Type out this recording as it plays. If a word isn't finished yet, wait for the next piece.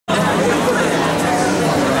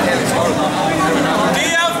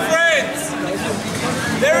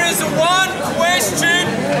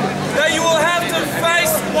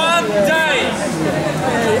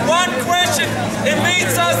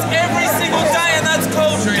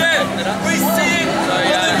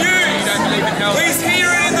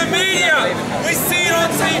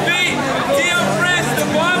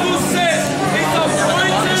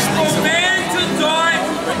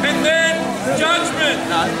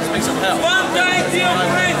dear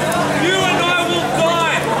friends, you and I will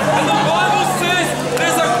die. And the Bible says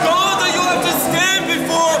there's a God that you'll have to stand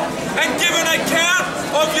before and give an account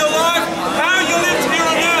of your life, how you lived here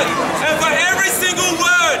on earth. And for every single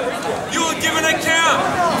word, you will give an account.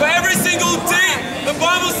 For every single deed, the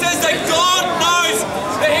Bible says that God knows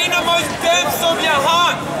the innermost depths of your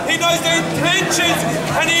heart. He knows the intentions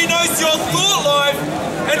and He knows your thought life.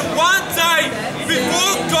 And one day,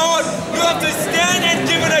 before God, you have to stand and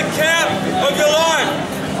give an account of your life.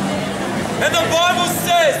 And the Bible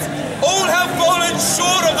says, all have fallen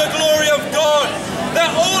short of the glory of God.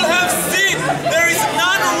 That all have sinned. There is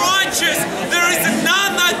none righteous. There is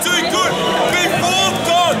none that do good. Before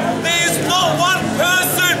God, there is not one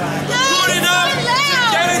person good enough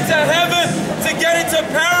to get into heaven, to get into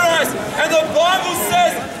paradise. And the Bible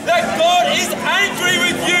says that God is angry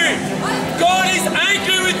with you. God is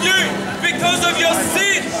angry with you because of your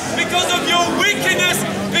sin, because of your wickedness,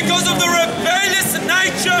 because of the rebellious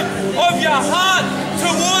nature of your heart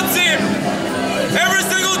towards Him. Every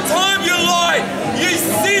single time you lie, you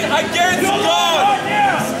sin against God.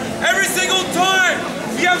 Every single time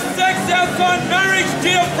you have sex outside marriage,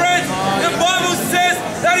 dear friends, the Bible says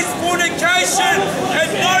that is fornication, and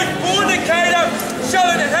no fornicator shall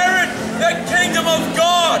inherit the kingdom of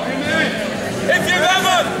God. If you've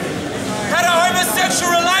ever had a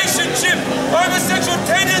homosexual relationship, homosexual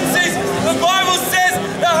tendencies, the Bible says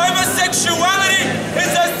that homosexuality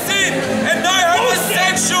is a sin, and no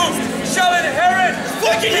homosexual shall inherit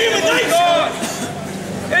the kingdom of God.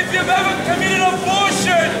 If you've ever committed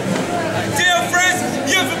abortion, dear friends,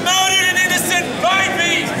 you've murdered an innocent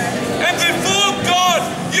baby, and before God,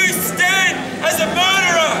 you stand as a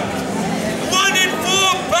murderer. 1 in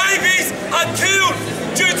 4 babies are killed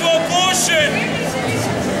due to abortion.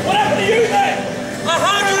 What happened to you then?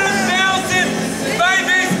 100,000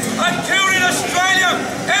 babies are killed in Australia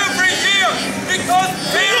every year because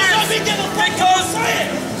parents, because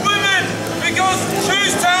women, because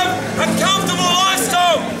choose to have a comfortable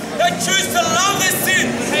lifestyle, they choose to love their sin,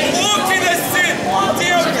 walk in their sin.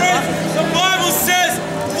 Dear friends, the Bible says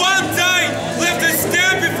one day we have to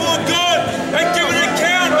stand before God and give an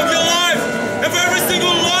account of your life. And for every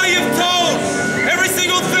single lie you've told, every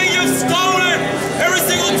single thing you've stolen, every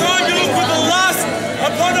single time you look with a lust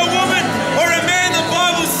upon a woman or a man, the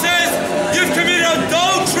Bible says you've committed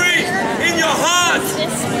adultery in your heart.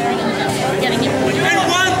 And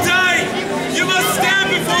one day you must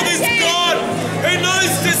stand before this God who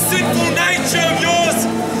knows the sinful nature of yours,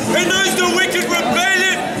 who knows the wicked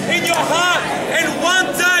rebellion in your heart. And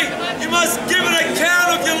one day you must give an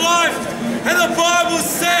account of your life. And the Bible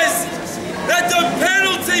says that the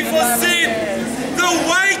penalty for sin, the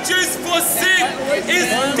wages for sin is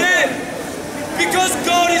death. Because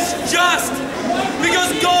God is just, because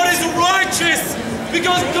God is righteous,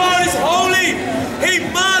 because God is holy, He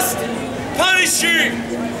must punish you.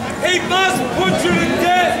 He must put you to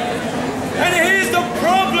death. And here's the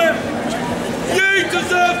problem. You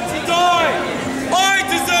deserve to die. I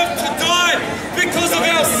deserve to die because of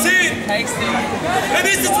our sin. And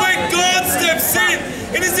this is where God steps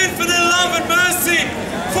in His infinite love and mercy.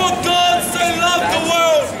 For God so loved the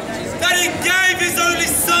world that He gave His only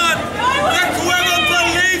Son, that whoever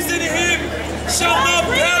believes in Him shall not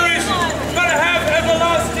perish, but have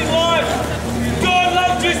everlasting life. God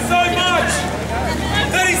loved you so much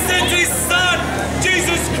that He sent His Son,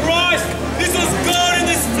 Jesus Christ. This was God in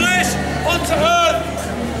this flesh onto earth.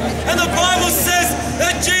 And the Bible says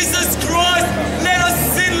that Jesus Christ led a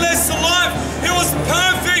sinless life. He was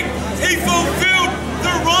perfect. He fulfilled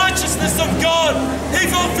the righteousness of God. He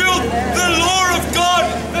fulfilled the law of God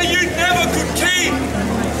that you never could keep.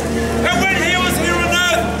 And when He was here on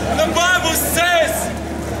earth, the Bible says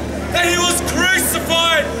that He was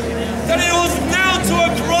crucified, that He was nailed to a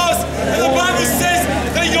cross. And the Bible says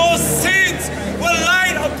that your sins were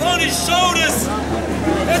laid upon His shoulders.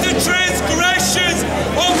 And the transgressions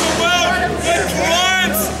of the world, the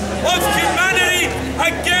crimes of humanity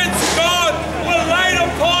against God were laid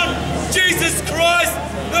upon Jesus Christ,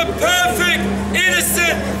 the perfect,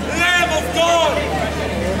 innocent Lamb of God.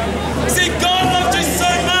 See, God loved you so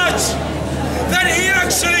much that He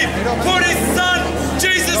actually put His Son,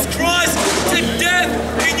 Jesus Christ, to death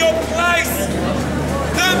in your place.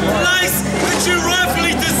 The place that you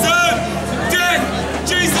rightfully deserve, death.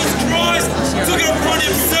 Jesus Christ took it upon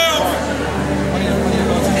Himself.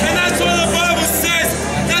 And that's why the Bible says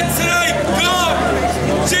that today God,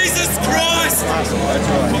 Jesus Christ,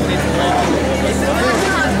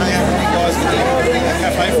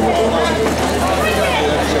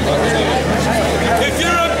 if you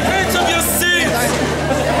repent of your sins,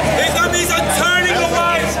 if that means a turning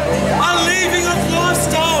away, a leaving of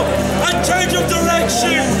lifestyle, a change of direction,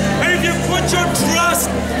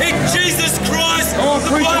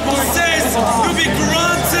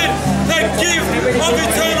 of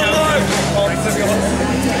eternal